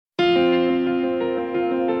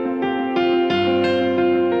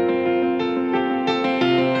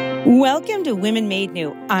Welcome to Women Made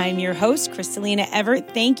New. I'm your host, Crystalina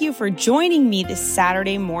Evert. Thank you for joining me this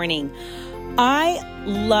Saturday morning. I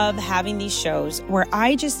love having these shows where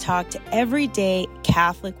I just talk to everyday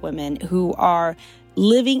Catholic women who are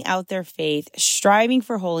living out their faith, striving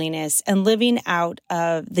for holiness, and living out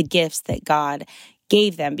of the gifts that God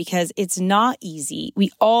gave them, because it's not easy. We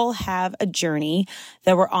all have a journey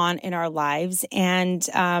that we're on in our lives, and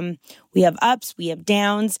we have ups, we have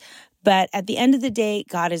downs. But at the end of the day,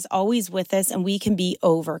 God is always with us and we can be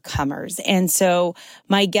overcomers. And so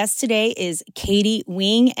my guest today is Katie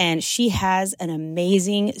Wing, and she has an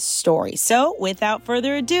amazing story. So without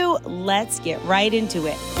further ado, let's get right into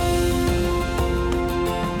it.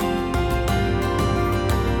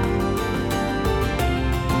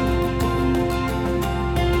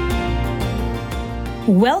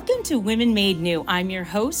 Welcome to Women Made New. I'm your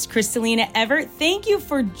host, Crystalina Evert. Thank you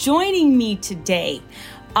for joining me today.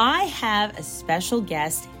 I have a special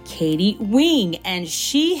guest, Katie Wing, and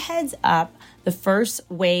she heads up the First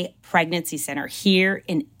Way Pregnancy Center here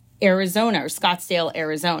in Arizona, or Scottsdale,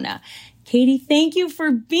 Arizona. Katie, thank you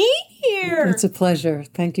for being here. It's a pleasure.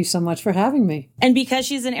 Thank you so much for having me. And because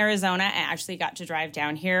she's in Arizona, I actually got to drive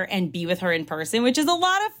down here and be with her in person, which is a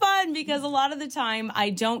lot of fun because a lot of the time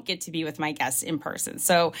I don't get to be with my guests in person.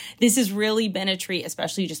 So this has really been a treat,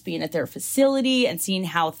 especially just being at their facility and seeing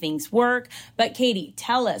how things work. But Katie,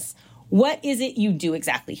 tell us, what is it you do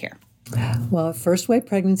exactly here? Well, at First Way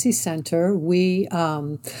Pregnancy Center, we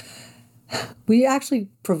actually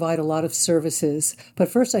provide a lot of services, but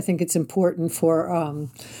first I think it's important for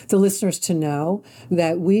the listeners to know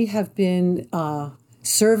that we have been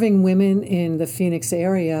serving women in the Phoenix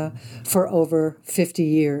area for over 50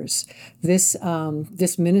 years. This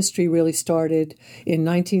ministry really started in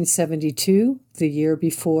 1972, the year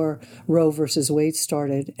before Roe versus Wade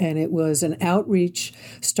started, and it was an outreach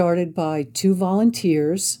started by two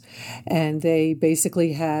volunteers, and they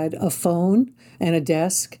basically had a phone and a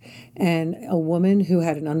desk, and a woman who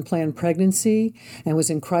had an unplanned pregnancy and was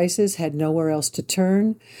in crisis, had nowhere else to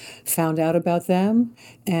turn, found out about them,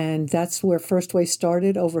 and that's where First Way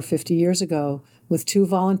started over 50 years ago, with two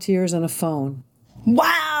volunteers and a phone.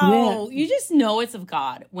 Wow. Yeah. You just know it's of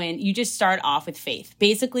God when you just start off with faith.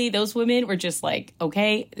 Basically, those women were just like,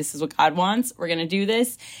 okay, this is what God wants. We're going to do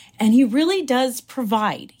this. And he really does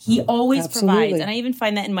provide. He always provides. And I even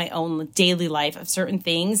find that in my own daily life of certain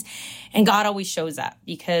things. And God always shows up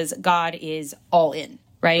because God is all in.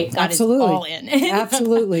 Right? God Absolutely. is all in.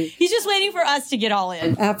 Absolutely. He's just waiting for us to get all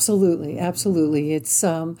in. Absolutely. Absolutely. It's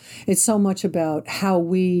so much about how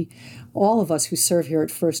we, all of us who serve here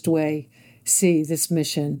at First Way, see this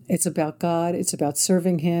mission. It's about God. It's about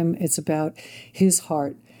serving him. It's about his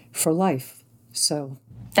heart for life. So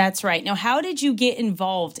that's right. Now, how did you get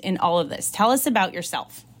involved in all of this? Tell us about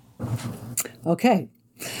yourself. Okay.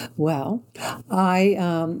 Well, I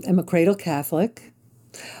am a cradle Catholic.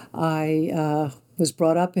 I was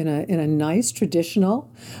brought up in a nice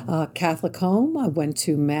traditional Catholic home. I went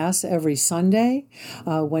to Mass every Sunday.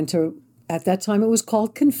 At that time, it was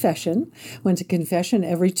called confession. Went to confession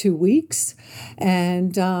every 2 weeks,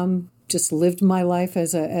 and just lived my life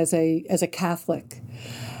as a Catholic.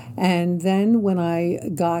 And then when I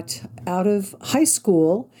got out of high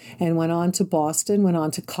school and went on to Boston, went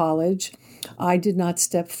on to college, I did not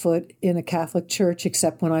step foot in a Catholic church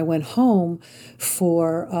except when I went home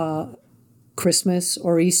for Christmas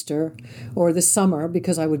or Easter or the summer,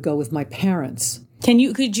 because I would go with my parents.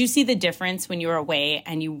 Could you see the difference when you were away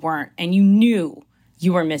and you knew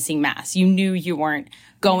you were missing Mass? You knew you weren't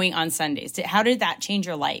going on Sundays. How did that change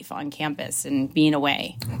your life on campus and being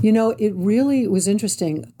away? You know, it really was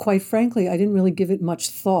interesting. Quite frankly, I didn't really give it much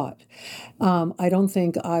thought. I don't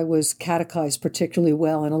think I was catechized particularly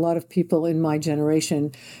well, and a lot of people in my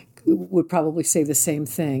generation would probably say the same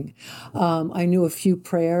thing. I knew a few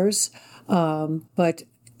prayers, but,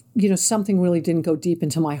 something really didn't go deep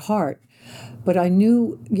into my heart. But I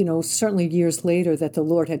knew, certainly years later that the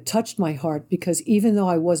Lord had touched my heart, because even though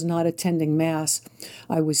I was not attending Mass,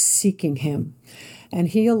 I was seeking him. And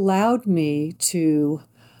he allowed me to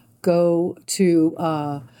go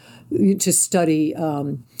to study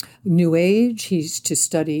New Age, to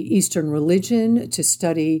study Eastern religion, to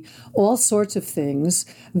study all sorts of things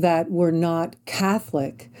that were not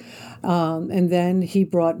Catholic. And then he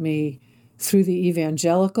brought me through the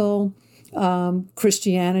evangelical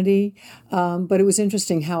Christianity, but it was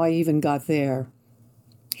interesting how I even got there.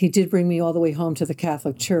 He did bring me all the way home to the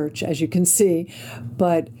Catholic Church, as you can see.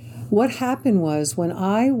 But what happened was, when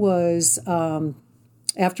I was,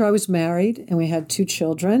 after I was married and we had two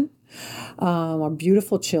children, our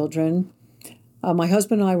beautiful children, my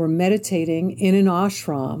husband and I were meditating in an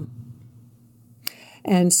ashram.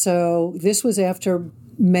 And so this was after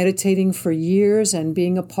meditating for years and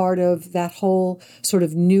being a part of that whole sort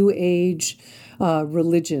of New Age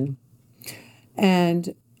religion.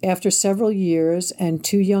 And after several years and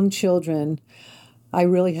 2 young children, I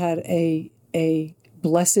really had a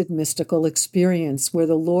blessed mystical experience where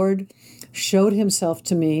the Lord showed himself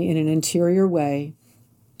to me in an interior way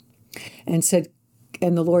and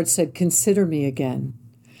the Lord said, "Consider me again."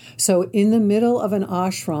 So in the middle of an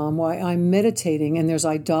ashram while I'm meditating and there's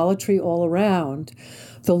idolatry all around,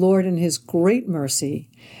 the Lord in his great mercy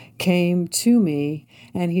came to me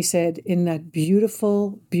and he said in that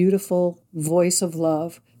beautiful, beautiful voice of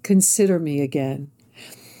love, "Consider me again."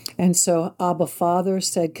 And so Abba Father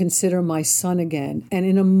said, "Consider my son again." And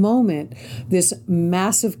in a moment, this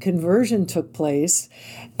massive conversion took place.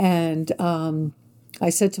 And I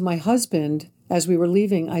said to my husband, as we were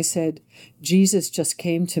leaving, I said, "Jesus just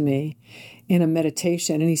came to me in a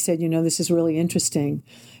meditation." And he said, "This is really interesting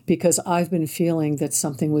because I've been feeling that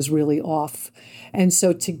something was really off." And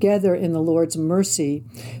so together in the Lord's mercy,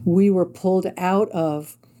 we were pulled out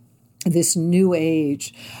of this new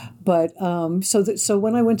age. But so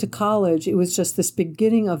when I went to college, it was just this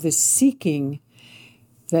beginning of this seeking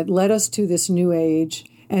that led us to this new age.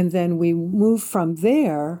 And then we moved from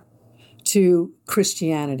there to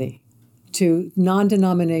Christianity, to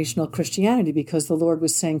non-denominational Christianity, because the Lord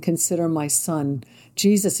was saying, "Consider my son,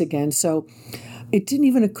 Jesus again." So it didn't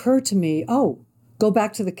even occur to me, go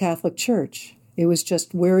back to the Catholic Church. It was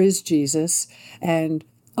just, where is Jesus? And,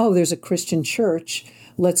 there's a Christian church.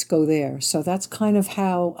 Let's go there. So that's kind of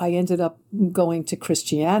how I ended up going to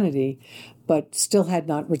Christianity, but still had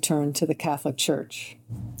not returned to the Catholic Church.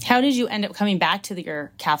 How did you end up coming back to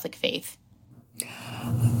your Catholic faith?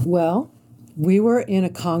 Well, we were in a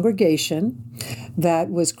congregation that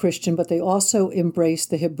was Christian, but they also embraced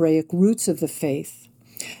the Hebraic roots of the faith.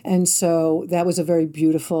 And so that was a very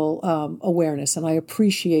beautiful awareness. And I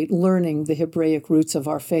appreciate learning the Hebraic roots of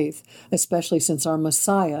our faith, especially since our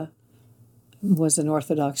Messiah was an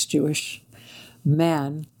Orthodox Jewish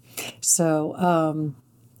man. So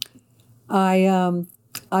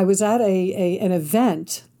I was at an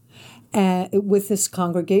event with this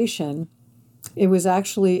congregation. It was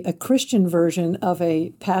actually a Christian version of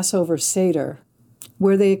a Passover Seder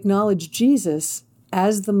where they acknowledged Jesus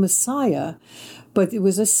as the Messiah, but it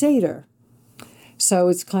was a Seder. So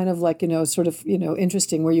it's kind of like,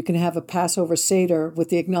 interesting where you can have a Passover Seder with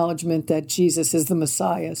the acknowledgement that Jesus is the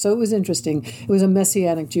Messiah. So it was interesting. It was a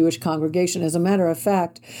Messianic Jewish congregation. As a matter of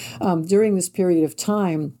fact, during this period of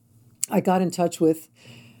time, I got in touch with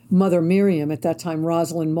Mother Miriam, at that time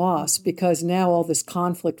Rosalind Moss, because now all this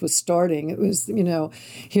conflict was starting. It was,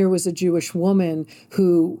 here was a Jewish woman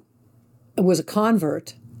who was a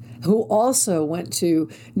convert, who also went to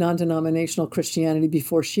non-denominational Christianity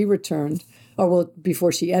before she returned,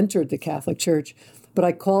 before she entered the Catholic Church. But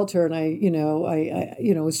I called her and I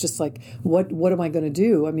was just like, what am I going to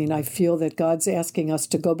do? I mean, I feel that God's asking us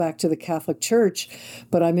to go back to the Catholic Church,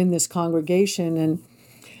 but I'm in this congregation. And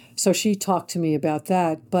so she talked to me about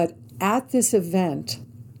that. But at this event,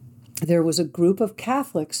 there was a group of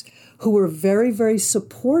Catholics who were very, very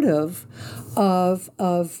supportive of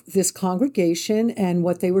this congregation and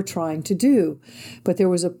what they were trying to do. But there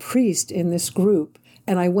was a priest in this group,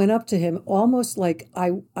 and I went up to him almost like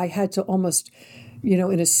I had to almost,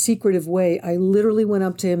 in a secretive way, I literally went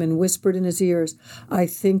up to him and whispered in his ears, "I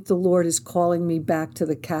think the Lord is calling me back to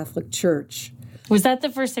the Catholic Church." Was that the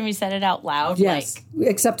first time you said it out loud? Yes,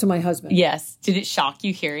 except to my husband. Yes. Did it shock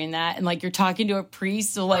you hearing that? And you're talking to a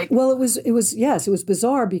priest, so Well, it was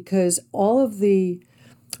bizarre because all of the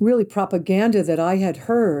really propaganda that I had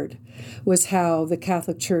heard was how the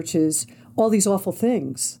Catholic Church is all these awful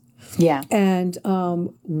things. Yeah. And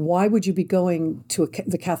why would you be going to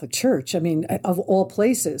the Catholic Church? I mean, of all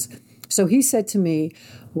places. So he said to me,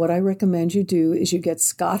 "What I recommend you do is you get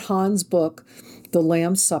Scott Hahn's book, The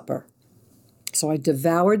Lamb's Supper." So I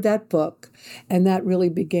devoured that book, and that really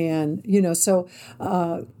began,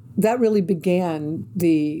 that really began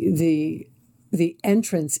the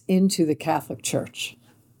entrance into the Catholic Church,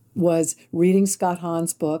 was reading Scott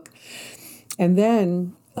Hahn's book. And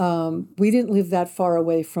then we didn't live that far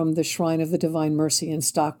away from the Shrine of the Divine Mercy in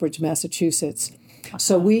Stockbridge, Massachusetts.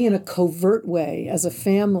 So we, in a covert way, as a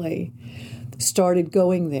family, started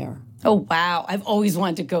going there. Oh, wow. I've always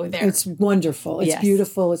wanted to go there. It's wonderful. It's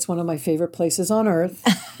beautiful. It's one of my favorite places on earth.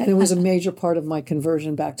 And it was a major part of my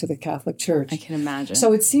conversion back to the Catholic Church. I can imagine.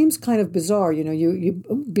 So it seems kind of bizarre, you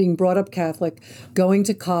being brought up Catholic, going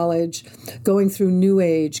to college, going through New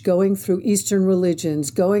Age, going through Eastern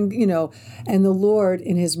religions, and the Lord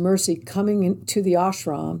in his mercy coming into the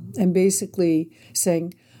ashram and basically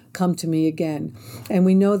saying, come to me again. And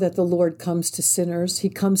we know that the Lord comes to sinners. He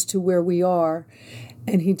comes to where we are,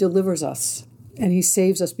 and he delivers us. And he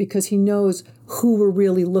saves us because he knows who we're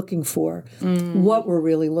really looking for, what we're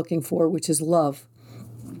really looking for, which is love.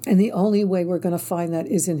 And the only way we're going to find that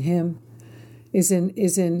is in him, is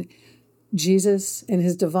in Jesus and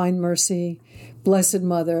his divine mercy, Blessed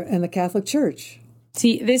Mother, and the Catholic Church.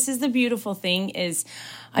 See, this is the beautiful thing is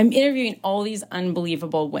I'm interviewing all these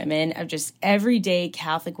unbelievable women of just everyday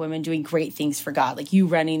Catholic women doing great things for God, like you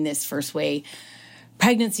running this First Way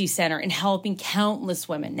pregnancy center and helping countless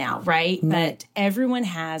women now, right? But everyone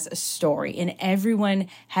has a story and everyone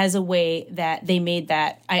has a way that they made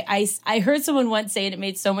that. I heard someone once say, and it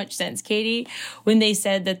made so much sense, Katie, when they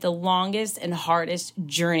said that the longest and hardest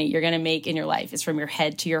journey you're going to make in your life is from your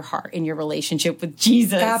head to your heart in your relationship with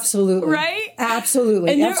Jesus. Absolutely. Right?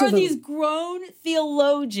 Absolutely. And there Absolutely. are these grown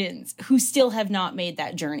theologians who still have not made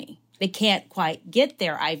that journey. They can't quite get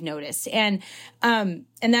there, I've noticed. And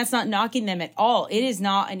that's not knocking them at all. It is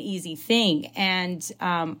not an easy thing. And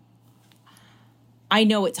I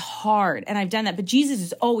know it's hard, and I've done that, but Jesus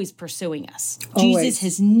is always pursuing us. Always. Jesus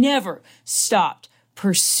has never stopped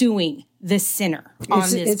pursuing the sinner on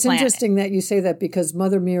this planet. It's interesting that you say that because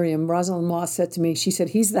Mother Miriam, Rosalind Moss, said to me, she said,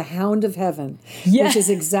 he's the hound of heaven, which is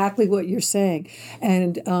exactly what you're saying.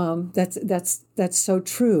 And that's so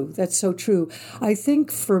true. That's so true. I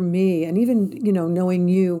think for me, and even, knowing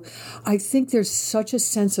you, I think there's such a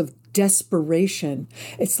sense of desperation.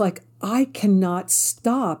 It's like, I cannot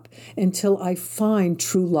stop until I find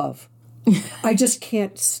true love. I just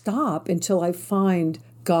can't stop until I find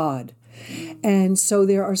God. And so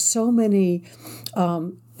there are so many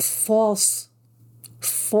false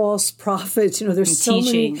prophets. There's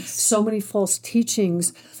so many false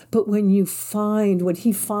teachings. But when he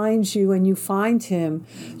finds you and you find him,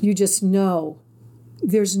 you just know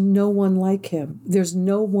there's no one like him. There's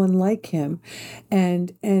no one like him,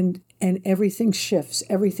 and everything shifts.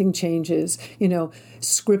 Everything changes.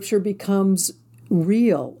 Scripture becomes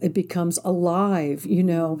real. It becomes alive.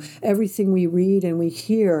 Everything we read and we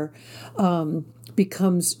hear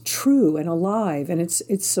becomes true and alive, and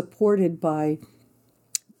it's supported by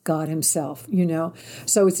God himself.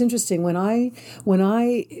 So it's interesting when I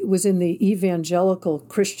was in the evangelical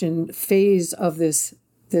Christian phase of this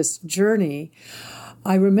journey,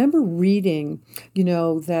 I remember reading,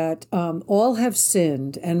 that all have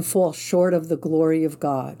sinned and fall short of the glory of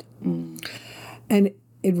God. And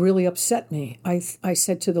it really upset me. I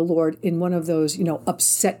said to the Lord in one of those,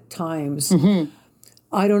 upset times,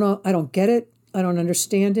 I don't know, I don't get it. I don't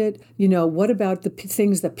understand it. What about the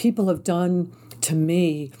things that people have done to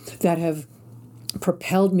me that have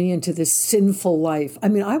propelled me into this sinful life? I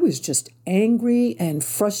mean, I was just angry and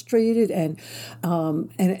frustrated and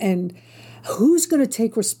who's going to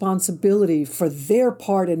take responsibility for their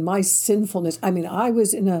part in my sinfulness? I mean, I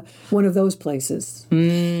was in one of those places.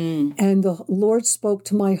 And the Lord spoke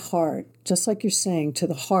to my heart, just like you're saying, to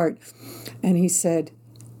the heart. And he said,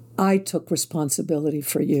 I took responsibility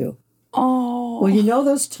for you. Oh. Well,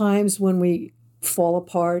 those times when we fall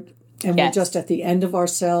apart and we're just at the end of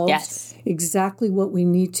ourselves. Yes. Exactly what we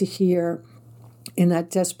need to hear in that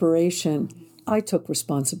desperation. I took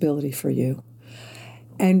responsibility for you.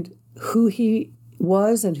 And who he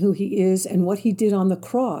was and who he is and what he did on the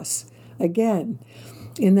cross, again,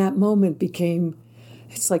 in that moment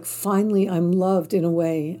it's like finally I'm loved in a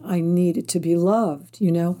way I needed to be loved,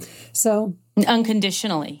 So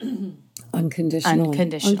unconditionally.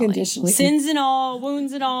 Unconditionally. Sins and all,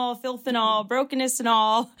 wounds and all, filth and all, brokenness and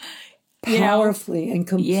all. Powerfully and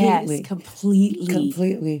completely. Yes, completely.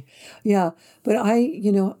 Completely. Yeah. But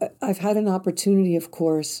I've had an opportunity, of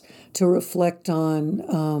course, to reflect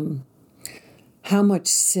on how much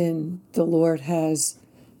sin the Lord has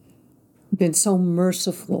been so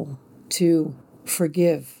merciful to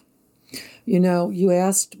forgive. You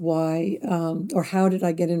asked why or how did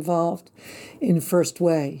I get involved in First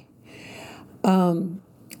Way? I'm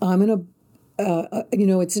in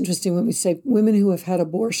it's interesting when we say women who have had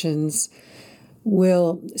abortions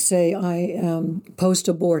will say, I am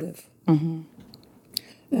post-abortive. And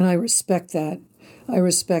I respect that.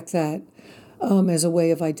 As a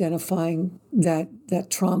way of identifying that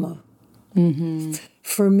trauma.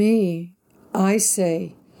 For me, I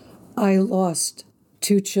say I lost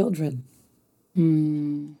 2 children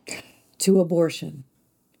to abortion.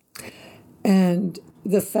 And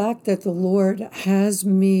the fact that the Lord has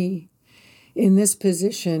me in this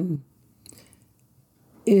position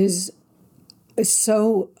is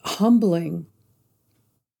so humbling.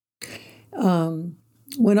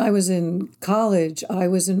 When I was in college, I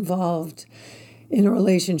was involved in a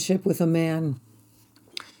relationship with a man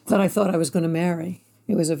that I thought I was going to marry.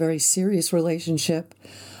 It was a very serious relationship,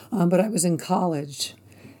 but I was in college,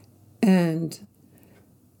 and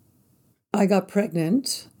I got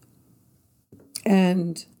pregnant,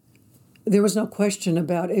 and there was no question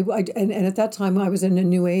about it. And at that time, I was in a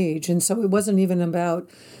new age, and so it wasn't even about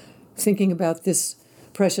thinking about this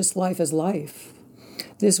precious life as life.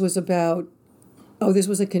 This was about, this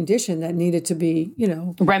was a condition that needed to be,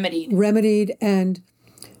 remedied, and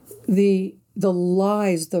the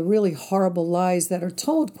lies, the really horrible lies that are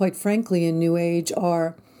told, quite frankly, in New Age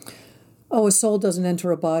are, a soul doesn't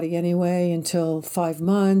enter a body anyway until 5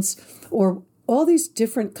 months, or all these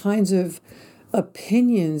different kinds of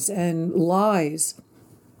opinions and lies.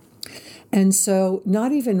 And so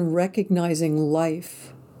not even recognizing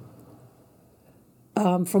life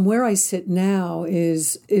from where I sit now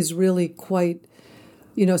is really quite,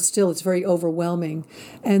 still it's very overwhelming.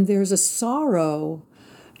 And there's a sorrow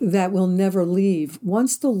that will never leave.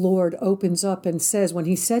 Once the Lord opens up and says, when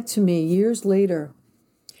he said to me years later,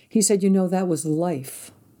 he said, that was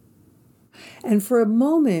life. And for a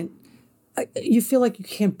moment, you feel like you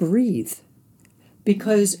can't breathe,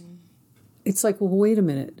 because it's like, well, wait a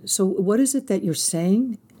minute. So what is it that you're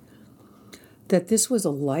saying? That this was a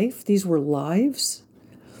life? These were lives?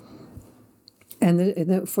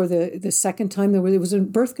 And for the second time, it was in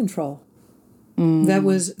birth control.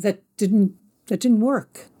 That didn't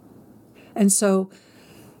work. And so,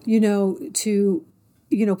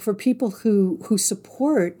 for people who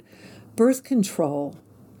support birth control,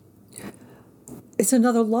 it's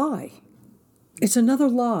another lie. It's another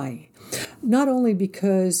lie. Not only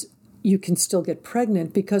because you can still get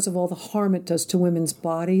pregnant, because of all the harm it does to women's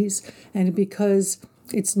bodies, and because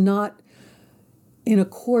it's not in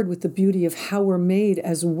accord with the beauty of how we're made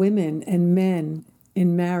as women and men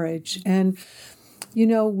in marriage. And,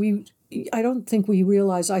 I don't think we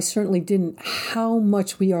realize, I certainly didn't, how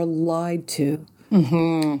much we are lied to,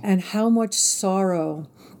 and how much sorrow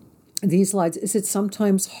these lies. Is it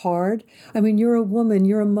sometimes hard? I mean, you're a woman,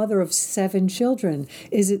 you're a mother of 7 children.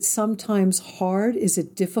 Is it sometimes hard? Is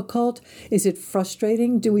it difficult? Is it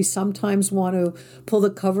frustrating? Do we sometimes want to pull the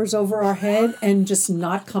covers over our head and just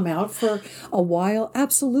not come out for a while?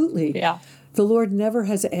 Absolutely. Yeah. The Lord never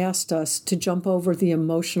has asked us to jump over the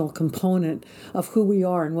emotional component of who we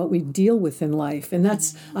are and what we deal with in life. And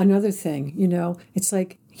that's another thing, it's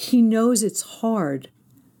like he knows it's hard.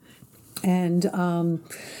 And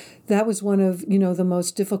that was one of, the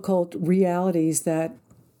most difficult realities that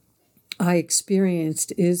I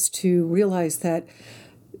experienced, is to realize that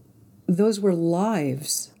those were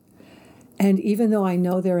lives. And even though I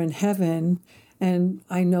know they're in heaven, and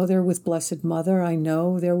I know they're with Blessed Mother, I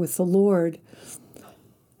know they're with the Lord,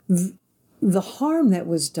 the harm that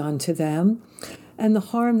was done to them and the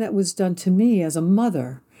harm that was done to me as a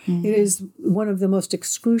mother, it is one of the most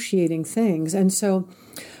excruciating things. And so,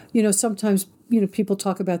 sometimes, people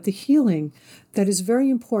talk about the healing that is very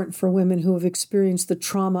important for women who have experienced the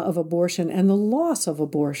trauma of abortion and the loss of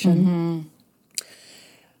abortion.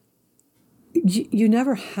 You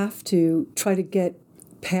never have to try to get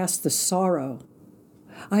past the sorrow.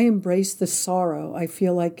 I embrace the sorrow. I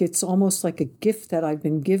feel like it's almost like a gift that I've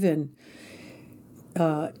been given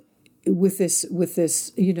with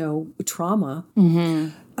this, trauma.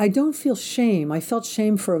 I don't feel shame. I felt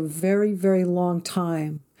shame for a very, very long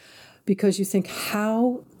time, because you think,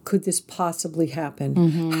 how could this possibly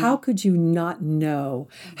happen? How could you not know?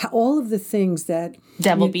 All of the things that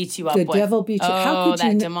devil beats you up with. The devil beats you. How could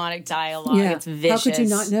that demonic dialogue. Yeah, it's vicious. How could you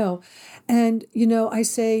not know? And, I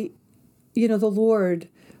say, the Lord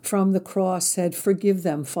from the cross said, "Forgive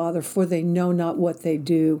them, Father, for they know not what they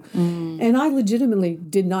do." And I legitimately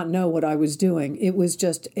did not know what I was doing. It was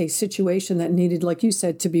just a situation that needed, like you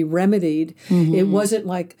said, to be remedied. It wasn't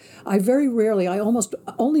like,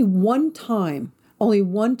 only one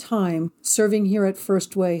time serving here at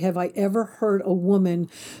First Way have I ever heard a woman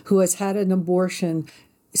who has had an abortion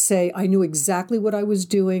say, I knew exactly what I was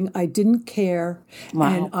doing. I didn't care.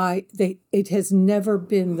 Wow. And it has never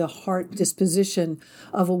been the heart disposition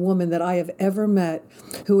of a woman that I have ever met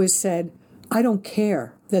who has said, I don't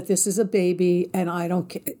care that this is a baby, and I don't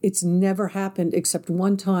care. It's never happened except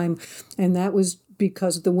one time. And that was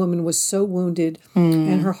because the woman was so wounded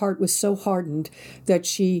and her heart was so hardened that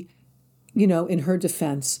she, in her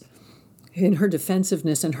defense, in her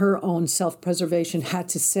defensiveness and her own self-preservation, had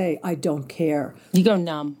to say, I don't care. You go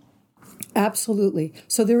numb. Absolutely.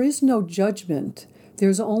 So there is no judgment.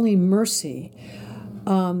 There's only mercy.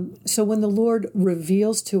 So when the Lord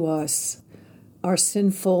reveals to us our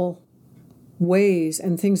sinful ways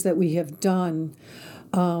and things that we have done,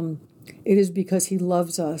 it is because he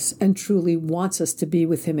loves us and truly wants us to be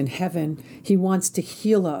with him in heaven. He wants to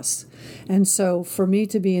heal us. And so for me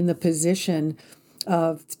to be in the position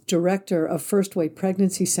of director of First Way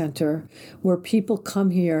Pregnancy Center, where people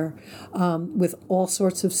come here with all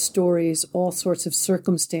sorts of stories, all sorts of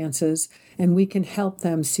circumstances, and we can help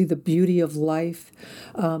them see the beauty of life,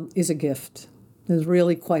 is a gift. It's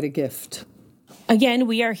really quite a gift. Again,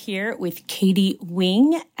 we are here with Katie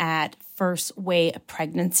Wing at First Way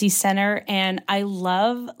Pregnancy Center. And I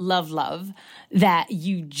love, love, love that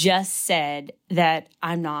you just said that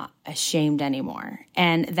I'm not ashamed anymore.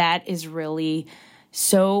 And that is really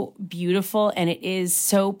so beautiful, and it is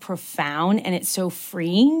so profound, and it's so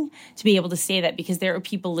freeing to be able to say that, because there are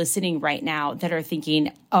people listening right now that are thinking,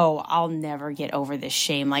 oh, I'll never get over this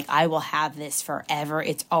shame. Like, I will have this forever.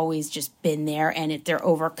 It's always just been there, and they're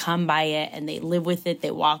overcome by it, and they live with it,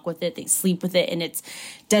 they walk with it, they sleep with it, and it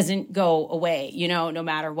doesn't go away, no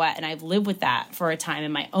matter what. And I've lived with that for a time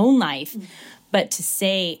in my own life. But to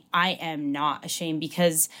say I am not ashamed,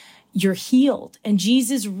 because you're healed, and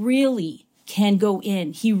Jesus really can go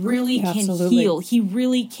in. He really can heal. He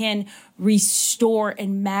really can restore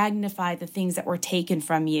and magnify the things that were taken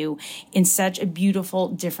from you in such a beautiful,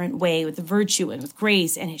 different way, with virtue and with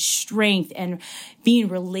grace and his strength and being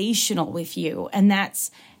relational with you. And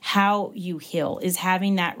that's how you heal, is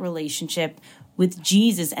having that relationship with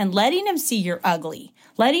Jesus and letting him see your ugly,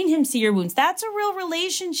 letting him see your wounds. That's a real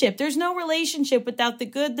relationship. There's no relationship without the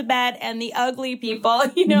good, the bad, and the ugly, people.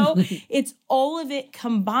 It's all of it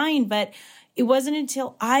combined. But it wasn't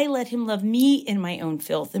until I let him love me in my own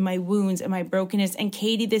filth and my wounds and my brokenness. And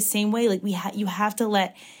Katie, the same way, like you have to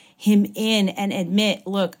let him in and admit,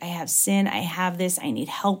 look, I have sin. I have this. I need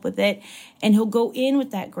help with it. And he'll go in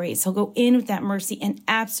with that grace. He'll go in with that mercy and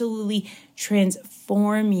absolutely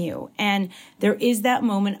transform you. And there is that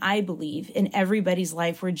moment, I believe, in everybody's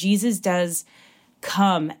life where Jesus does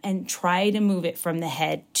come and try to move it from the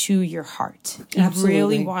head to your heart. He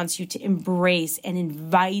really wants you to embrace and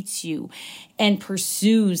invites you and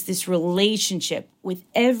pursues this relationship with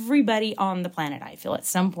everybody on the planet, I feel, at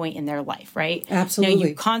some point in their life, right? Absolutely. Now,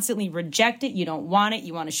 you constantly reject it. You don't want it.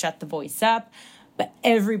 You want to shut the voice up. But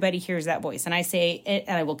everybody hears that voice. And I say it,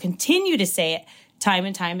 and I will continue to say it time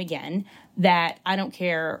and time again, that I don't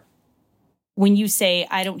care. When you say,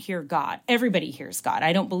 I don't hear God, everybody hears God.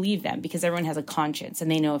 I don't believe them, because everyone has a conscience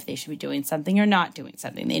and they know if they should be doing something or not doing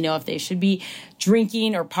something. They know if they should be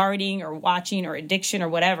drinking or partying or watching or addiction or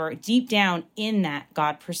whatever. Deep down in that,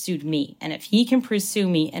 God pursued me. And if he can pursue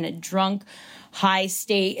me in a drunk, high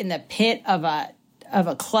state in the pit of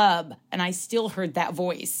a club, and I still heard that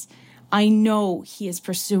voice, I know he is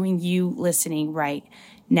pursuing you listening right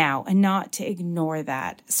now, and not to ignore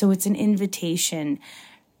that. So it's an invitation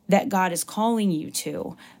that God is calling you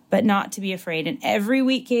to, but not to be afraid. And every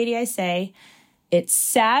week, Katie, I say, it's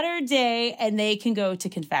Saturday and they can go to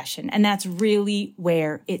confession. And that's really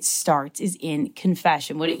where it starts, is in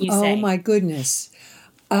confession. What did you say? Oh, my goodness.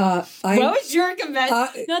 What was your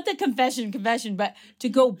confession? Not the confession, but to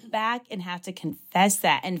go back and have to confess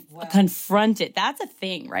that and confront it. That's a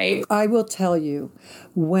thing, right? I will tell you,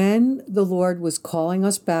 when the Lord was calling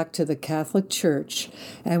us back to the Catholic Church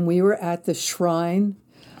and we were at the shrine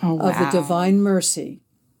of the Divine Mercy.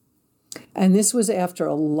 And this was after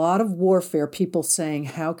a lot of warfare, people saying,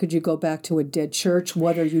 how could you go back to a dead church?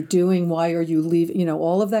 What are you doing? Why are you leaving?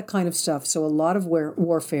 All of that kind of stuff. So a lot of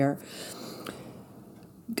warfare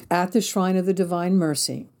at the shrine of the Divine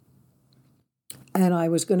Mercy. And I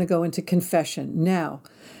was going to go into confession. Now,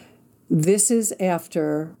 this is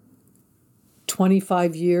after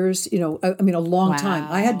 25 years, a long time.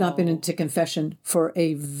 I had not been into confession for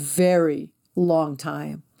a very long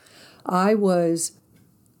time. I was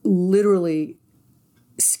literally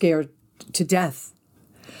scared to death.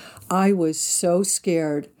 I was so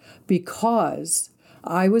scared because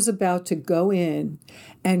I was about to go in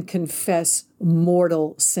and confess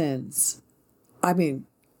mortal sins. I mean,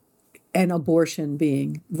 and abortion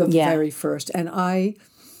being the very first. And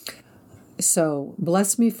so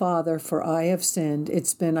bless me, Father, for I have sinned.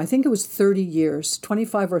 It's been, I think it was 30 years,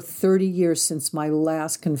 25 or 30 years since my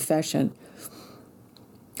last confession.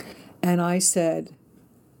 And I said,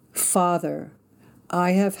 Father,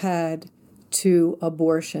 I have had 2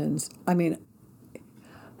 abortions. I mean,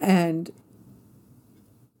 and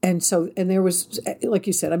there was, like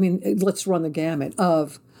you said, I mean, let's run the gamut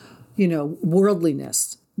of,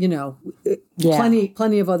 worldliness,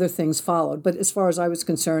 plenty of other things followed. But as far as I was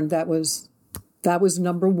concerned, that was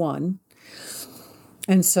number one.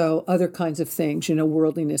 And so other kinds of things,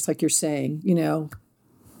 worldliness, like you're saying,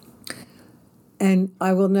 And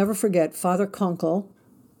I will never forget Father Kunkel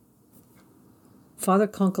Father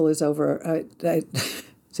Kunkel is over at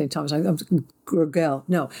St. Thomas. I'm Grugel.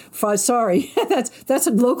 No, sorry, that's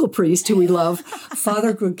a local priest who we love,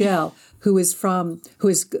 Father Grugel, who is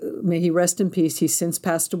may he rest in peace. He's since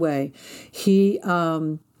passed away. He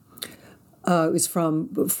is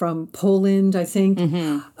from Poland, I think.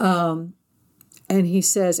 And he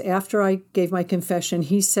says, after I gave my confession,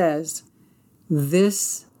 he says,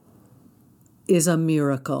 "This is a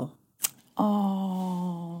miracle."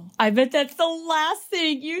 Oh, I bet that's the last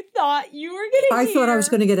thing you thought you were going to hear. I thought I was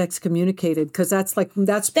going to get excommunicated because that's part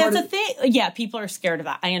of the thing. Yeah, people are scared of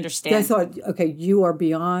that. I understand. I thought, okay, you are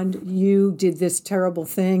beyond. You did this terrible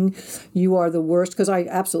thing. You are the worst, because I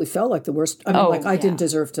absolutely felt like the worst. I mean, I didn't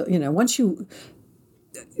deserve to.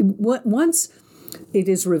 Once it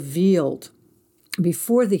is revealed,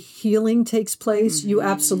 before the healing takes place, you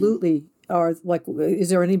absolutely are like, is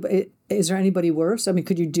there anybody worse? I mean,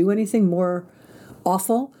 could you do anything more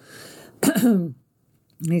awful?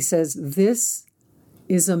 He says, "This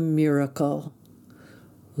is a miracle.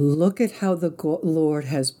 Look at how the Lord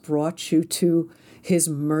has brought you to his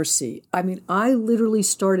mercy." I mean, I literally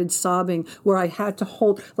started sobbing, where I had to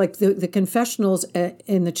hold, like the confessionals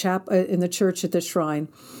in the church at the shrine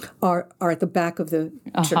are at the back of the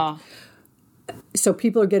church. So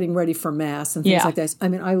people are getting ready for Mass and things like this. I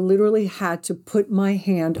mean, I literally had to put my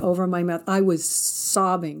hand over my mouth. I was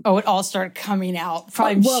sobbing. Oh, it all started coming out,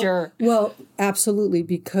 I'm sure. Well, absolutely,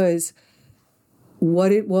 because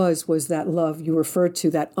what it was that love you referred to,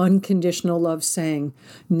 that unconditional love, saying,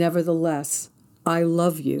 "Nevertheless, I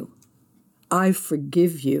love you. I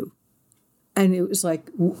forgive you." And it was like,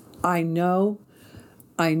 I knew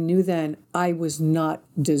then I was not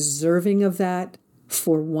deserving of that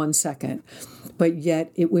for 1 second, but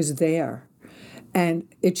yet it was there, and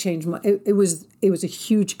it changed it was a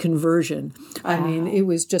huge conversion. Wow. I mean,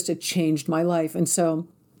 it changed my life. And so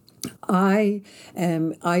I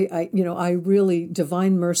really,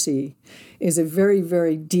 divine mercy is a very,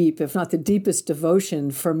 very deep, if not the deepest,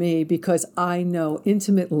 devotion for me, because I know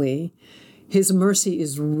intimately his mercy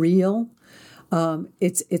is real.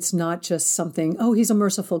 It's not just something, he's a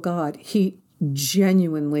merciful God. He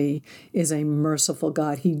genuinely is a merciful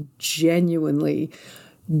God. He genuinely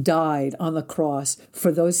died on the cross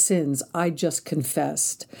for those sins I just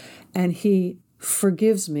confessed. And he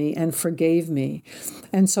forgives me and forgave me.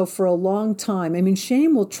 And so for a long time, I mean,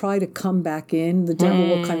 shame will try to come back in. The devil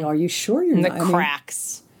will kind of, "Are you sure you're not?"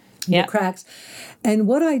 Cracks. The cracks. And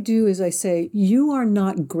what I do is I say, "You are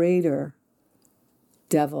not greater,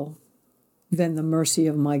 devil, than the mercy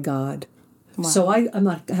of my God." Wow. So I'm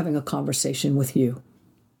not having a conversation with you.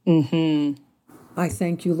 I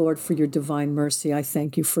thank you, Lord, for your divine mercy. I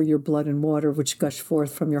thank you for your blood and water which gush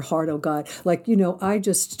forth from your heart, oh God. Like, I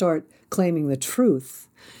just start claiming the truth.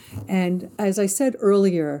 And as I said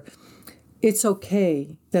earlier, it's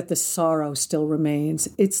okay that the sorrow still remains.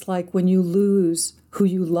 It's like when you lose who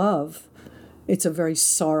you love, it's a very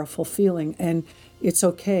sorrowful feeling. And it's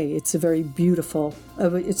okay. It's a very beautiful,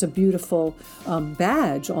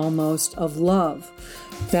 badge almost of love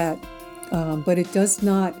but it does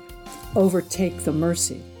not overtake the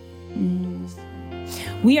mercy.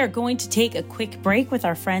 We are going to take a quick break with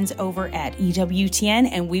our friends over at EWTN,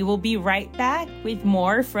 and we will be right back with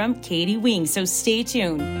more from Katie Wing. So stay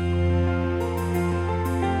tuned.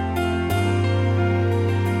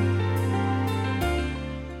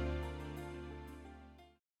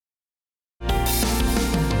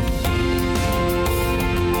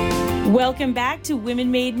 Welcome back to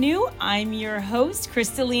Women Made New. I'm your host,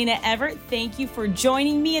 Crystalina Evert. Thank you for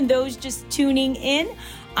joining me, and those just tuning in.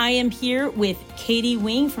 I am here with Katie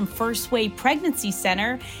Wing from First Way Pregnancy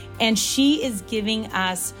Center, and she is giving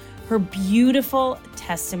us her beautiful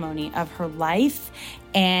testimony of her life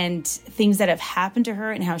and things that have happened to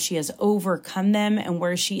her and how she has overcome them and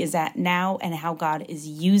where she is at now and how God is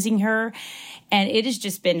using her. And it has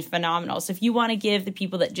just been phenomenal. So if you want to give the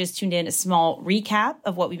people that just tuned in a small recap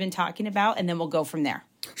of what we've been talking about, and then we'll go from there.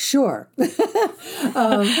 Sure.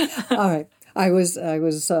 All right. I was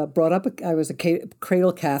brought up, I was a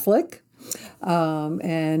cradle Catholic.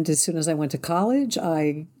 And as soon as I went to college,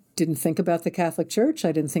 I didn't think about the Catholic Church.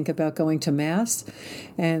 I didn't think about going to Mass.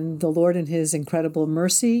 And the Lord, in his incredible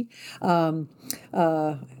mercy, had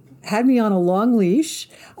me on a long leash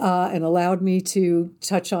and allowed me to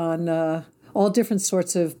touch on all different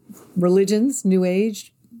sorts of religions, New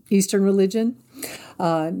Age, Eastern religion,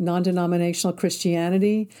 non-denominational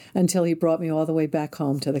Christianity, until he brought me all the way back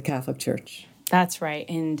home to the Catholic Church. That's right.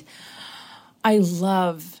 And I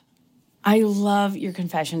love your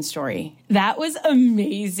confession story. That was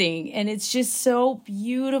amazing. And it's just so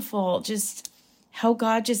beautiful, just how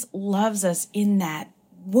God just loves us in that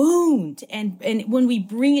wound. And when we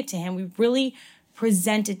bring it to him, we really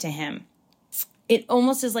present it to him. It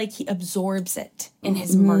almost is like he absorbs it in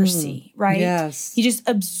his mercy, right? Yes. He just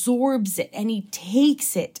absorbs it and he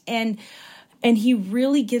takes it. And he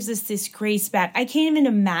really gives us this grace back. I can't even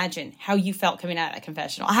imagine how you felt coming out of that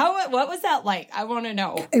confessional. What was that like? I want to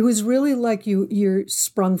know. It was really like you're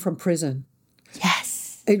sprung from prison.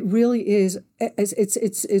 Yes. It really is.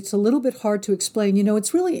 It's a little bit hard to explain. You know,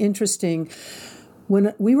 it's really interesting.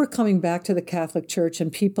 When we were coming back to the Catholic Church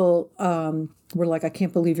and people were like, I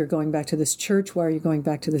can't believe you're going back to this church. Why are you going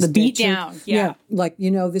back to this beat church? down? Yeah. Like,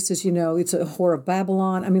 this is, it's a whore of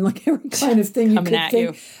Babylon. I mean, like every kind of thing you could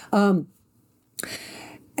think.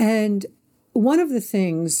 And one of the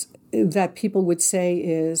things that people would say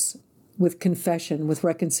is, with confession, with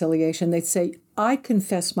reconciliation, they'd say, I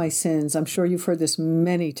confess my sins. I'm sure you've heard this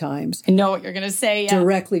many times. I know what you're going to say. Yeah.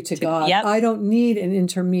 Directly to God. Yep. I don't need an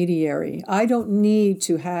intermediary. I don't need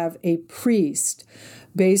to have a priest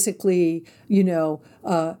basically,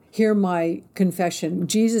 hear my confession.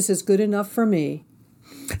 Jesus is good enough for me,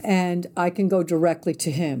 and I can go directly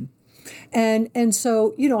to him. And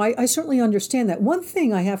so, I certainly understand that. One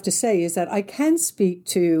thing I have to say is that I can speak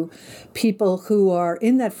to people who are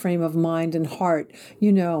in that frame of mind and heart.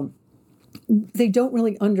 They don't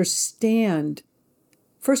really understand,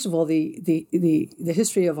 first of all, the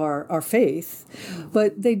history of our faith,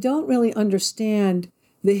 but they don't really understand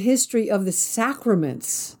the history of the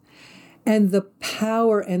sacraments and the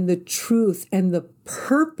power and the truth and the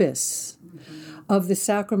purpose of the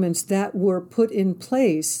sacraments that were put in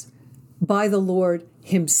place by the Lord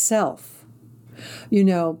himself.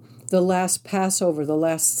 The last Passover, the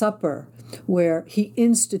Last Supper, where he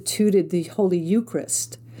instituted the Holy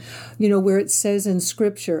Eucharist, where it says in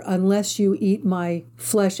Scripture, unless you eat my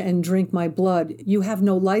flesh and drink my blood, you have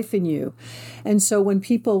no life in you. And so when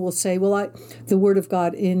people will say, well, the Word of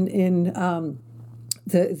God in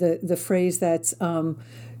the phrase that's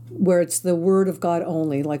where it's the Word of God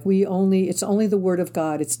only, like it's only the Word of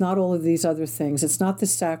God. It's not all of these other things. It's not the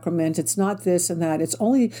sacrament. It's not this and that. It's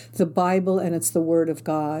only the Bible and it's the Word of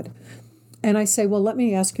God. And I say, well, let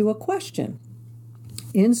me ask you a question.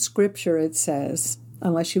 In Scripture, it says,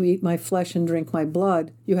 unless you eat my flesh and drink my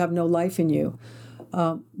blood, you have no life in you.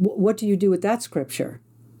 What do you do with that Scripture?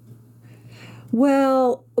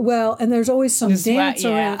 Well, and there's always some dance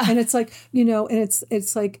around, and it's like, and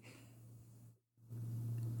it's like,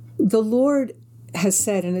 the Lord has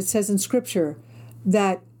said, and it says in Scripture,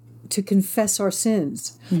 that to confess our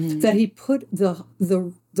sins, that he put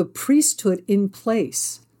the priesthood in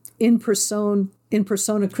place, in persona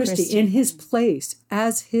Christi, in his place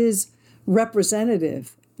as his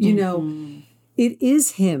representative. It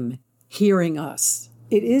is him hearing us.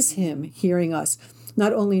 It is him hearing us,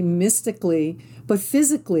 not only mystically, but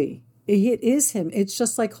physically. It is him. It's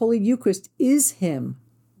just like Holy Eucharist is him,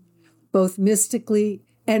 both mystically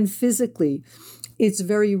and physically. It's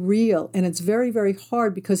very real, and it's very, very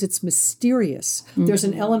hard because it's mysterious. There's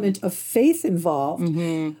an element of faith involved,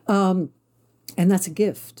 and that's a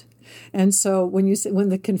gift. And so when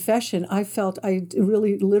the confession, I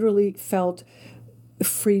really literally felt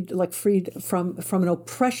freed from an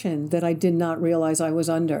oppression that I did not realize I was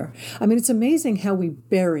under. I mean, it's amazing how we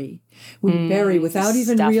bury without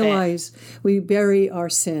even realize. We bury our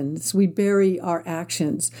sins. We bury our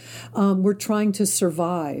actions. We're trying to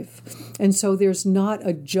survive. And so there's not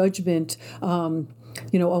a judgment, oh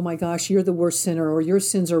my gosh, you're the worst sinner, or your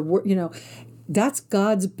sins are worse. That's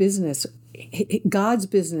God's business. God's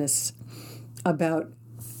business about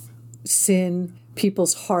sin,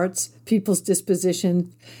 people's hearts, people's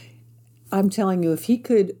disposition. I'm telling you, if he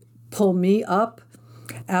could pull me up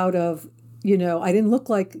out of, I didn't look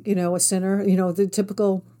like, a sinner, the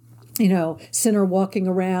typical, sinner walking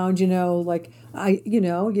around, like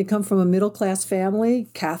you come from a middle-class family,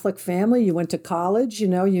 Catholic family, you went to college,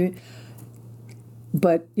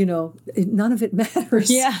 but, none of it matters.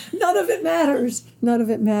 Yeah. None of it matters. None of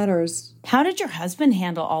it matters. How did your husband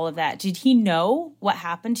handle all of that? Did he know what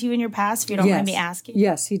happened to you in your past, if you don't mind me asking?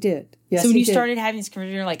 Yes, he did. Yes, so when you started having this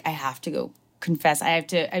conversion, you're like, I have to go confess.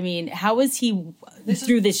 How was he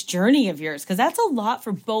through this journey of yours? Because that's a lot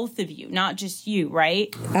for both of you, not just you,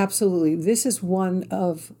 right? Absolutely. This is one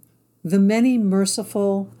of the many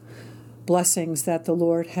merciful blessings that the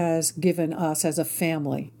Lord has given us as a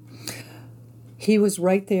family. He was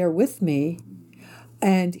right there with me,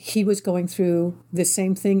 and he was going through the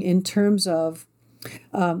same thing in terms of,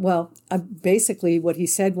 basically what he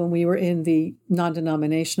said when we were in the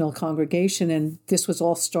non-denominational congregation, and this was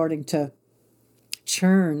all starting to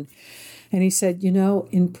churn. And he said,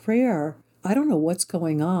 in prayer, I don't know what's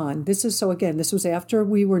going on. This was after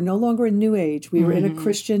we were no longer in New Age. We were in a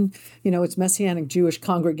Christian, it's Messianic Jewish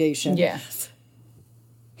congregation. Yes.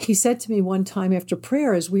 He said to me one time after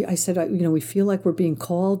prayer, I said, we feel like we're being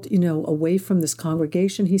called, away from this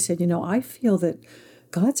congregation. He said, I feel that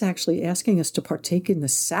God's actually asking us to partake in the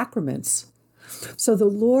sacraments. So the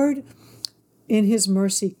Lord, in his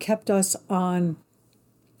mercy, kept us on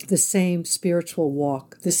the same spiritual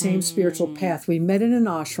walk, the same spiritual path. We met in an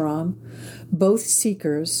ashram, both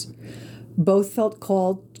seekers, both felt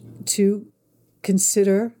called to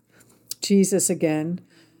consider Jesus again,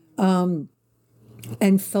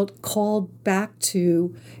 and felt called back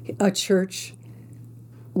to a church.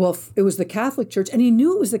 Well, it was the Catholic Church, and he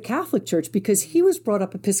knew it was the Catholic Church because he was brought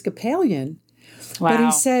up Episcopalian. Wow. But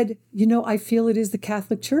he said, I feel it is the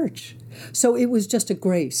Catholic Church. So it was just a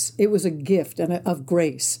grace. It was a gift of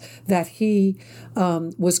grace that he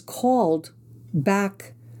was called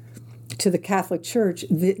back to the Catholic Church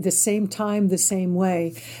the same time, the same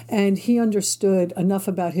way. And he understood enough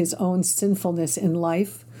about his own sinfulness in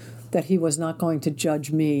life that he was not going to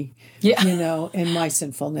judge me, in my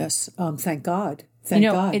sinfulness. Thank God. Thank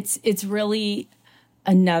God. It's really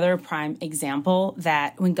another prime example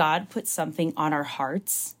that when God puts something on our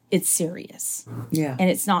hearts, it's serious. Yeah. And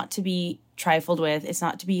it's not to be trifled with. It's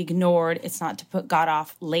not to be ignored. It's not to put God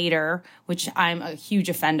off later, which I'm a huge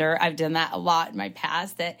offender. I've done that a lot in my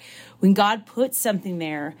past, that when God puts something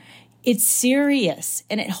there, it's serious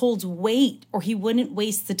and it holds weight, or he wouldn't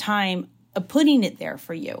waste the time of putting it there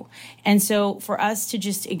for you. And so for us to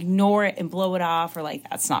just ignore it and blow it off, or like,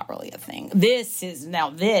 that's not really a thing. This is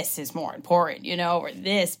more important, or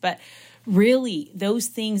this, but really those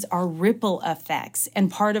things are ripple effects and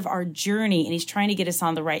part of our journey. And he's trying to get us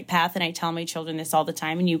on the right path. And I tell my children this all the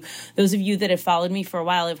time. And those of you that have followed me for a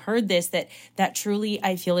while have heard this, that truly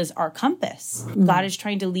I feel is our compass. God is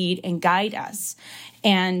trying to lead and guide us.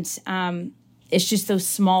 And, it's just those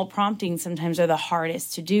small promptings sometimes are the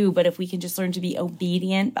hardest to do. But if we can just learn to be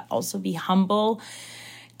obedient, but also be humble,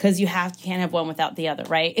 because you can't have one without the other,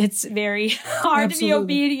 right? It's very hard to be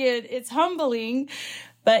obedient. It's humbling,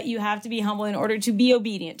 but you have to be humble in order to be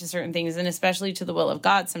obedient to certain things, and especially to the will of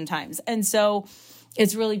God sometimes. And so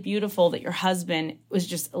it's really beautiful that your husband was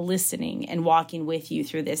just listening and walking with you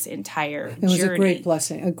through this entire journey. It was a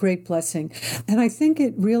great blessing. And I think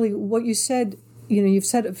it really, what you said, you've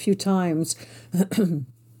said a few times,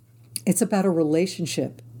 it's about a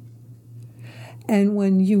relationship. And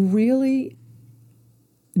when you really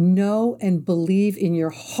know and believe in your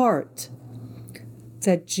heart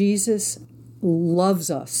that Jesus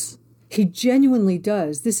loves us, he genuinely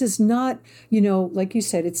does. This is not, like you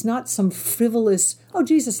said, it's not some frivolous,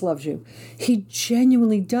 Jesus loves you. He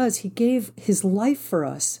genuinely does. He gave his life for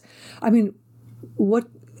us. I mean, what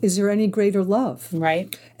is there any greater love?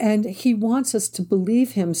 Right. And he wants us to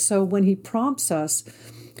believe him. So when he prompts us,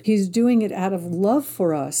 he's doing it out of love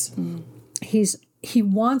for us. He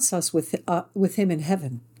wants us with him in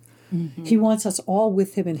heaven. Mm-hmm. He wants us all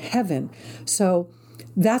with him in heaven. So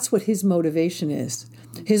that's what his motivation is.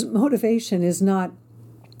 His motivation is not,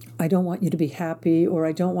 I don't want you to be happy, or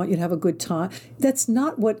I don't want you to have a good time. That's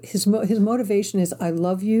not what his motivation is. I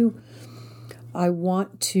love you. I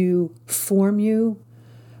want to form you.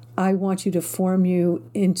 I want you to form you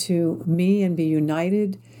into me and be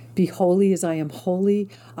united. Be holy as I am holy.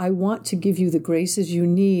 I want to give you the graces you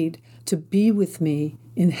need to be with me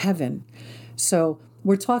in heaven. So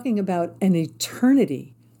we're talking about an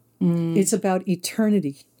eternity. It's about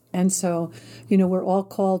eternity. And so, we're all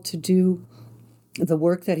called to do the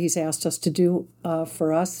work that he's asked us to do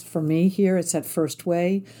for me here. It's at First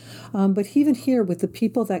Way. But even here with the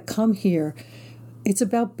people that come here, it's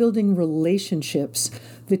about building relationships.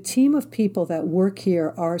 The team of people that work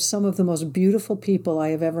here are some of the most beautiful people I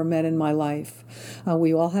have ever met in my life.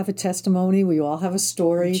 We all have a testimony. We all have a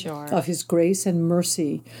story of his grace and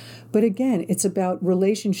mercy. But again, it's about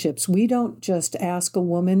relationships. We don't just ask a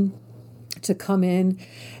woman to come in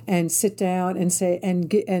and sit down and say,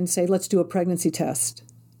 let's do a pregnancy test.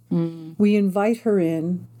 We invite her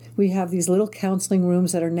in. We have these little counseling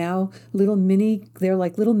rooms that are now they're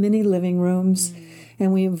like little mini living rooms.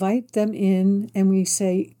 And we invite them in and we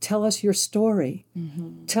say, tell us your story.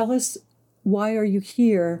 Tell us, why are you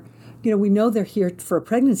here? We know they're here for a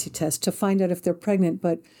pregnancy test to find out if they're pregnant,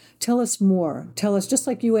 but tell us more. Tell us, just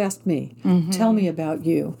like you asked me, tell me about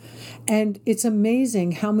you. And it's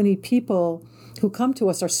amazing how many people who come to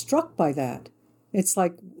us are struck by that. It's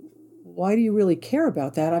like, why do you really care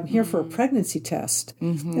about that? I'm here for a pregnancy test.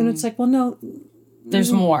 And it's like, well, no.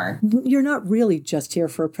 There's more. You're not really just here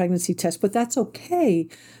for a pregnancy test, but that's okay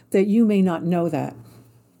that you may not know that.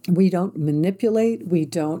 We don't manipulate. We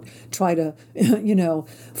don't try to,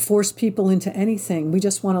 force people into anything. We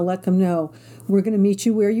just want to let them know we're going to meet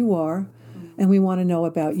you where you are, and we want to know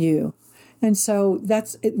about you. And so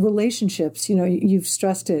that's it, relationships, you've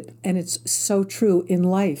stressed it, and it's so true in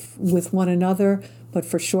life with one another, but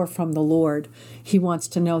for sure from the Lord. He wants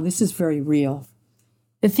to know this is very real.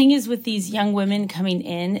 The thing is with these young women coming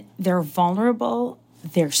in, they're vulnerable,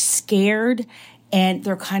 they're scared, and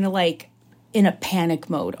they're kind of like in a panic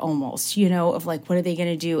mode almost, of like, what are they going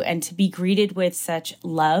to do? And to be greeted with such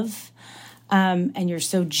love, and you're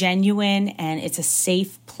so genuine, and it's a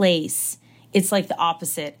safe place. It's like the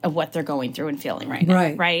opposite of what they're going through and feeling right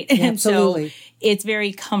now, right? Yeah, and absolutely. So it's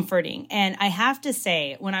very comforting. And I have to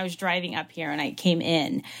say, when I was driving up here and I came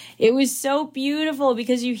in, it was so beautiful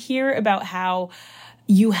because you hear about how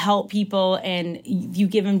you help people and you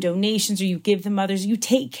give them donations or you give them others. You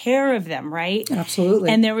take care of them, right? Absolutely.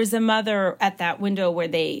 And there was a mother at that window where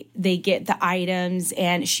they get the items,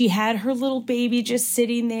 and she had her little baby just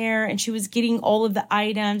sitting there, and she was getting all of the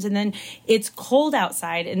items. And then it's cold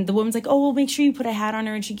outside, and the woman's like, oh, well, make sure you put a hat on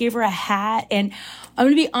her. And she gave her a hat. And I'm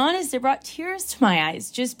going to be honest, it brought tears to my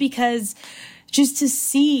eyes just to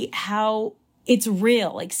see how it's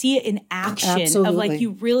real, like see it in action. Absolutely. Of like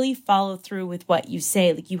you really follow through with what you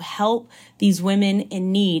say, like you help these women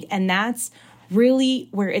in need. And that's really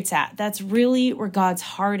where it's at. That's really where God's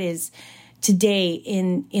heart is today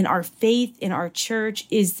in our faith, in our church,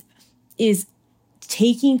 is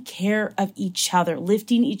taking care of each other,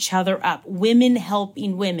 lifting each other up, women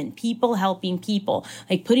helping women, people helping people,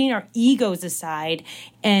 like putting our egos aside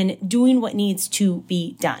and doing what needs to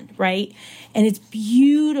be done, right? And it's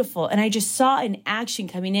beautiful. And I just saw an action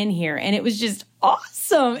coming in here, and it was just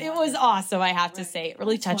awesome. It was awesome, I have to say. It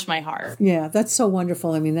really touched my heart. Yeah, that's so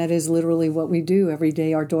wonderful. I mean, that is literally what we do every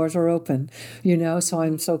day. Our doors are open, so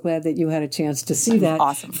I'm so glad that you had a chance to see that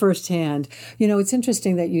firsthand. It's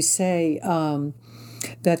interesting that you say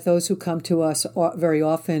that those who come to us very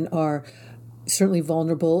often are certainly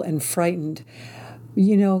vulnerable and frightened.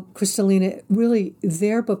 Crystalina, really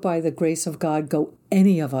there, but by the grace of God, go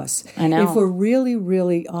any of us. I know. If we're really,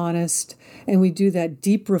 really honest and we do that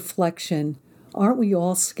deep reflection, aren't we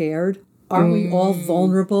all scared? Aren't we all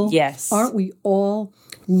vulnerable? Yes. Aren't we all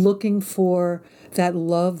looking for that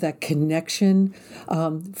love, that connection,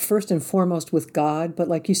 first and foremost with God, but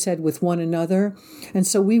like you said, with one another? And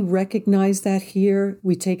so we recognize that here.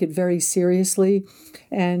 We take it very seriously,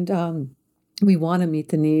 and we want to meet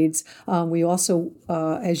the needs. We also,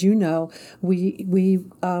 as you know, we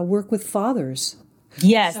work with fathers.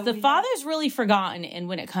 Yes, so the father's really forgotten in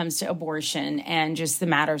when it comes to abortion and just the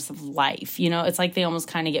matters of life. It's like they almost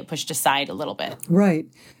kind of get pushed aside a little bit. Right.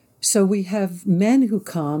 So we have men who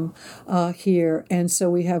come here, and so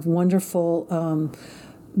we have wonderful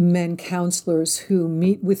men counselors who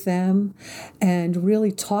meet with them and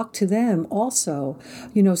really talk to them also.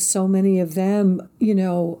 So many of them,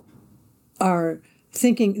 are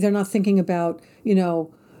thinking, they're not thinking about,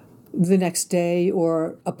 the next day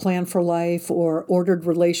or a plan for life or ordered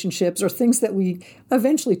relationships or things that we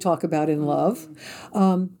eventually talk about in love.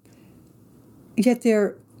 Yet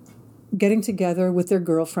they're getting together with their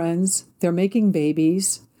girlfriends, they're making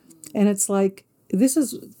babies, and it's like,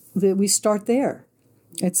 we start there.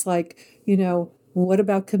 It's like, what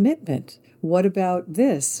about commitment? What about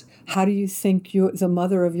this? How do you think you're the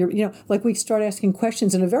mother of your, like we start asking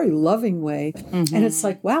questions in a very loving way. Mm-hmm. And it's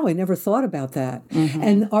like, wow, I never thought about that. Mm-hmm.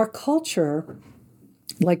 And our culture,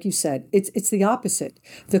 like you said, it's the opposite.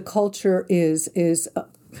 The culture is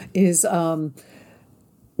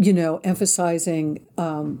emphasizing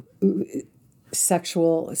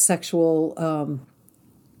sexual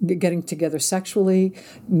getting together sexually,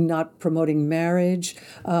 not promoting marriage,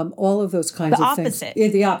 all of those kinds of things.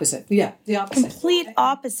 The opposite. Yeah, the opposite. Complete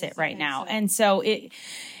opposite right now. And so it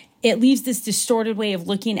leaves this distorted way of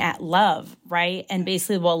looking at love, right? And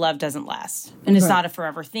basically, love doesn't last. And it's not a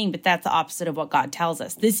forever thing, but that's the opposite of what God tells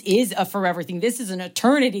us. This is a forever thing. This is an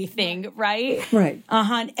eternity thing, right? Right.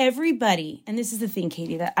 And everybody, and this is the thing,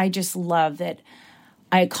 Katie, that I just love, that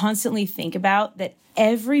I constantly think about, that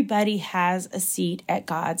everybody has a seat at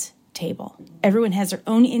God's table. Everyone has their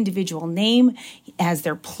own individual name, has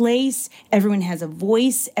their place. Everyone has a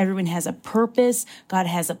voice. Everyone has a purpose. God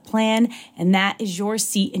has a plan, and that is your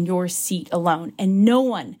seat and your seat alone. And no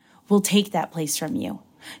one will take that place from you.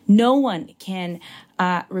 No one can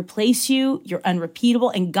replace you. You're unrepeatable,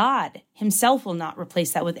 and God himself will not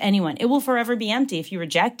replace that with anyone. It will forever be empty if you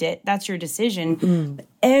reject it. That's your decision. Mm. But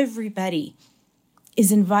everybody is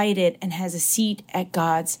invited and has a seat at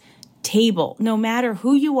God's table. No matter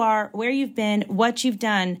who you are, where you've been, what you've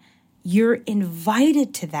done, you're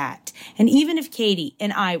invited to that. And even if Katie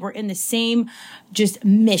and I were in the same just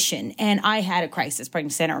mission and I had a crisis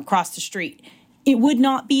pregnancy center across the street, it would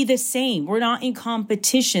not be the same. We're not in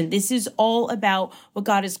competition. This is all about what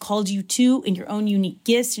God has called you to in your own unique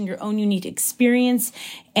gifts and your own unique experience,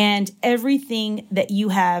 and everything that you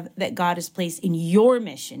have that God has placed in your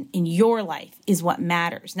mission, in your life, is what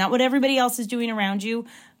matters. Not what everybody else is doing around you,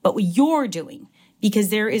 but what you're doing, because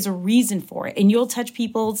there is a reason for it. And you'll touch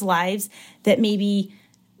people's lives that maybe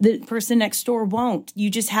the person next door won't. You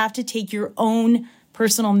just have to take your own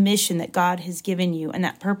personal mission that God has given you and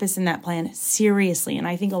that purpose and that plan seriously. And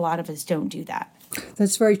I think a lot of us don't do that.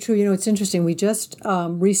 That's very true. It's interesting. We just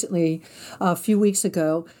recently, a few weeks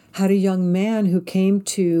ago, had a young man who came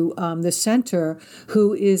to the center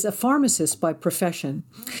who is a pharmacist by profession.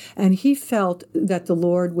 And he felt that the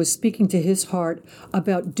Lord was speaking to his heart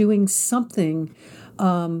about doing something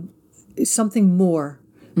more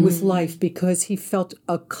with life, because he felt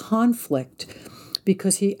a conflict,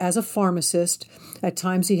 because he, as a pharmacist, at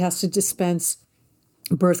times he has to dispense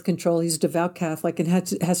birth control. He's a devout Catholic and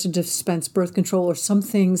has to dispense birth control or some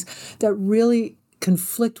things that really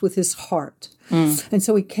conflict with his heart. And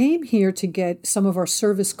so he came here to get some of our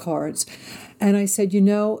service cards. And I said,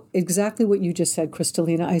 exactly what you just said,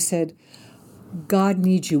 Crystalina. I said, God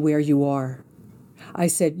needs you where you are. I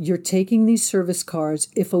said, you're taking these service cards.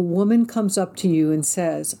 If a woman comes up to you and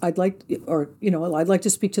says, I'd like to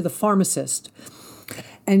speak to the pharmacist,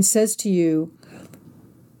 and says to you,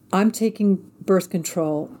 I'm taking birth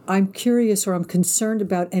control. I'm curious, or I'm concerned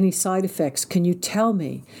about any side effects. Can you tell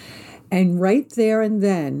me? And right there and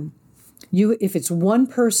then, if it's one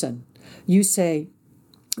person, you say,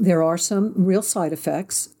 there are some real side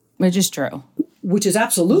effects. Which is true. Which is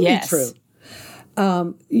absolutely true.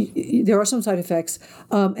 There are some side effects.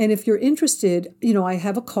 And if you're interested, I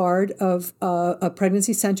have a card of a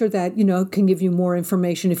pregnancy center that, can give you more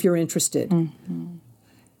information if you're interested. Mm-hmm.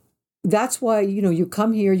 That's why, you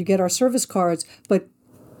come here, you get our service cards, but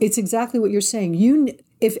it's exactly what you're saying.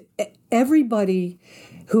 If everybody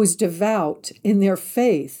who's devout in their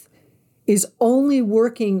faith is only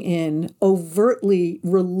working in overtly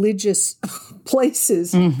religious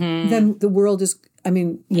places, then the world is,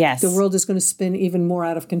 the world is going to spin even more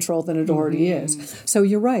out of control than it already is. So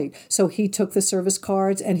you're right. So he took the service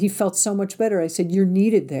cards and he felt so much better. I said, you're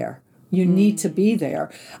needed there. You need to be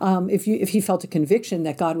there. If he felt a conviction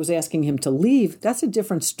that God was asking him to leave, that's a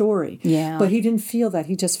different story. Yeah. But he didn't feel that.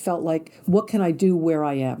 He just felt like, what can I do where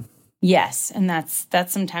I am? Yes, and that's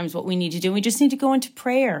sometimes what we need to do. We just need to go into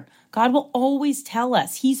prayer. God will always tell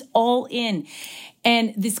us. He's all in.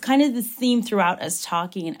 And this kind of the theme throughout us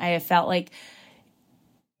talking, I have felt like,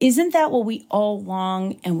 isn't that what we all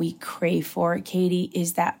long and we crave for, Katie,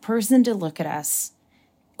 is that person to look at us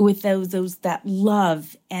with those that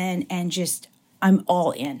love and just, I'm all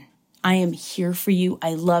in. I am here for you.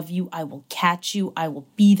 I love you. I will catch you. I will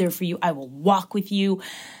be there for you. I will walk with you.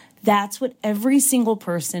 That's what every single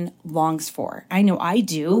person longs for. I know I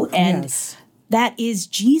do. And that is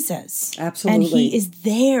Jesus. Absolutely. And he is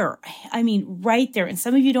there. Right there. And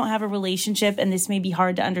some of you don't have a relationship, and this may be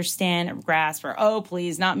hard to understand or grasp, or, oh,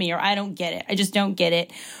 please, not me, or I don't get it. I just don't get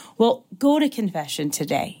it. Well, go to confession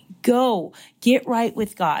today. Go get right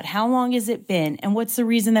with God. How long has it been? And what's the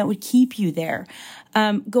reason that would keep you there?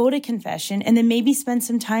 Go to confession and then maybe spend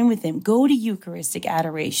some time with him. Go to Eucharistic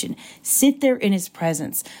adoration. Sit there in his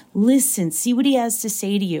presence. Listen, see what he has to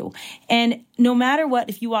say to you. And no matter what,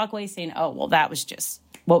 if you walk away saying, oh, well, that was just,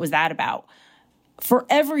 what was that about?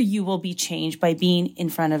 Forever you will be changed by being in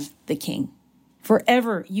front of the King.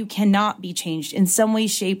 Forever you cannot be changed in some way,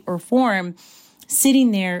 shape, or form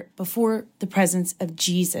sitting there before the presence of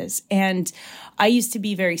Jesus. And I used to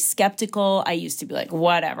be very skeptical. I used to be like,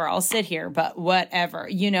 whatever, I'll sit here, but whatever,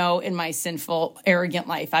 in my sinful, arrogant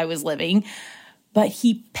life I was living. But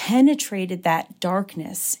he penetrated that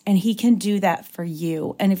darkness, and he can do that for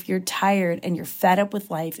you. And if you're tired and you're fed up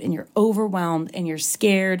with life and you're overwhelmed and you're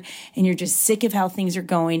scared and you're just sick of how things are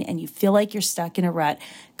going and you feel like you're stuck in a rut,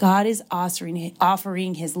 God is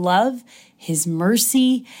offering his love, his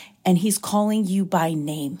mercy, and he's calling you by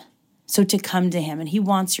name. So to come to him, and he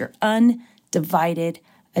wants your undivided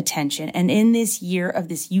attention. And in this year of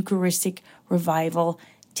this Eucharistic revival,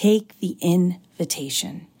 take the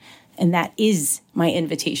invitation. And that is my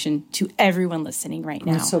invitation to everyone listening right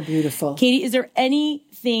now. That's so beautiful. Katie, is there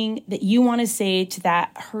anything that you want to say to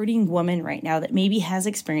that hurting woman right now that maybe has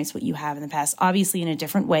experienced what you have in the past, obviously in a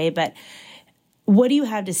different way, but what do you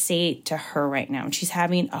have to say to her right now? And she's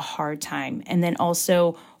having a hard time. And then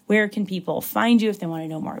also, where can people find you if they want to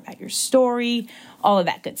know more about your story, all of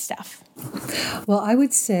that good stuff? Well, I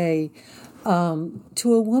would say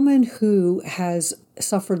To a woman who has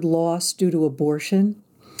suffered loss due to abortion,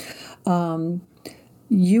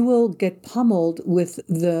 you will get pummeled with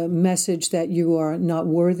the message that you are not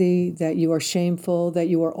worthy, that you are shameful, that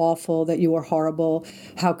you are awful, that you are horrible.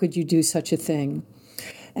 How could you do such a thing?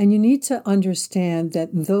 And you need to understand that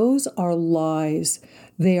those are lies.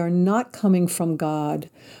 They are not coming from God.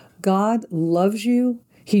 God loves you.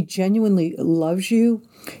 He genuinely loves you.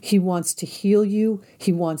 He wants to heal you.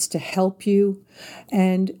 He wants to help you.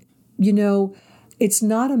 And, it's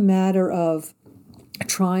not a matter of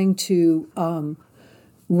trying to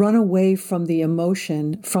run away from the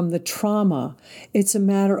emotion, from the trauma. It's a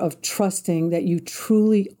matter of trusting that you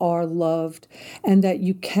truly are loved and that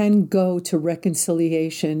you can go to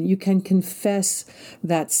reconciliation. You can confess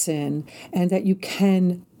that sin and that you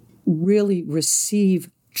can really receive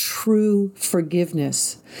true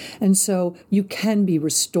forgiveness. And so you can be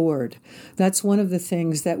restored. That's one of the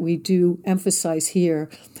things that we do emphasize here.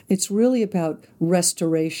 It's really about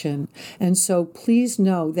restoration. And so please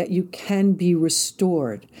know that you can be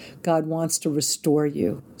restored. God wants to restore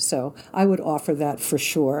you. So I would offer that for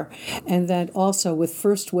sure. And then also with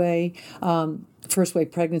First Way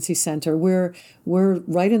Pregnancy Center, we're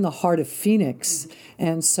right in the heart of Phoenix.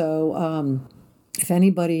 And so if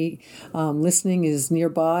anybody listening is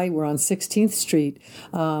nearby, we're on 16th Street,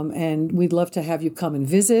 and we'd love to have you come and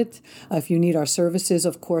visit. If you need our services,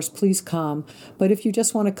 of course, please come. But if you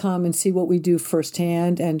just want to come and see what we do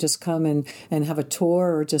firsthand and just come and have a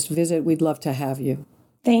tour or just visit, we'd love to have you.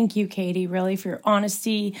 Thank you, Katie, really, for your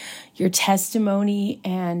honesty, your testimony,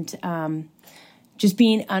 and just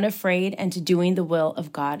being unafraid and to doing the will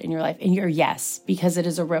of God in your life. And your yes, because it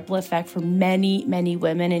is a ripple effect for many, many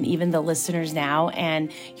women and even the listeners now.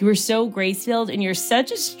 And you are so grace-filled and you're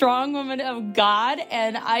such a strong woman of God.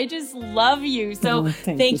 And I just love you. So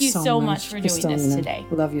thank you so much for doing this today.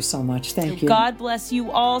 Love you so much. Thank you. God bless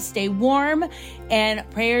you all. Stay warm and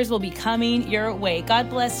prayers will be coming your way. God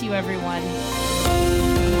bless you, everyone.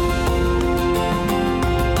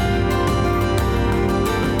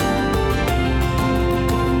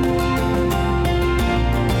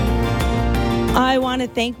 I want to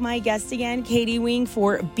thank my guest again, Katie Wing,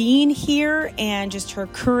 for being here and just her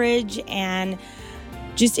courage and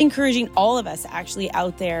just encouraging all of us actually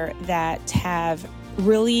out there that have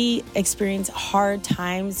really experienced hard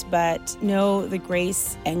times, but know the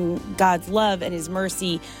grace and God's love and His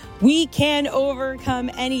mercy. We can overcome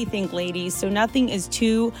anything, ladies. So nothing is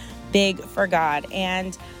too big for God.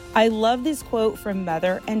 And I love this quote from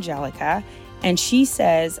Mother Angelica. And she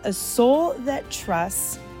says, "A soul that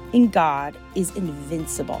trusts in God is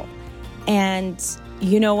invincible." And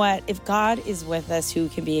you know what? If God is with us, who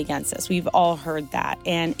can be against us? We've all heard that,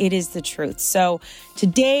 and it is the truth. So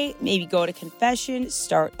today, maybe go to confession,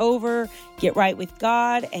 start over, get right with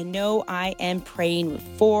God, and know I am praying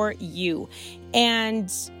for you.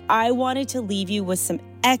 And I wanted to leave you with some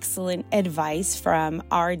excellent advice from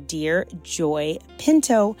our dear Joy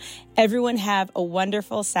Pinto. Everyone have a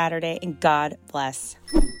wonderful Saturday, and God bless.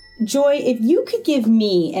 Joy, if you could give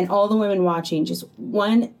me and all the women watching just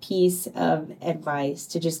one piece of advice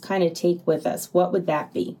to just kind of take with us, what would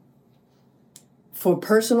that be? For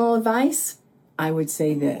personal advice, I would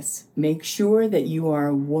say this: make sure that you are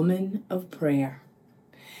a woman of prayer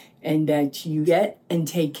and that you get and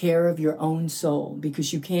take care of your own soul,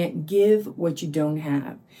 because you can't give what you don't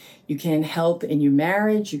have. You can't help in your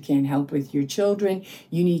marriage. You can't help with your children.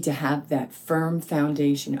 You need to have that firm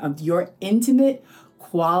foundation of your intimate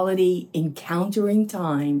quality encountering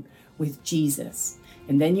time with Jesus.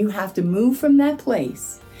 And then you have to move from that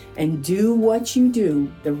place and do what you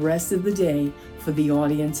do the rest of the day for the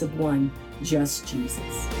audience of one, just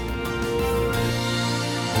Jesus.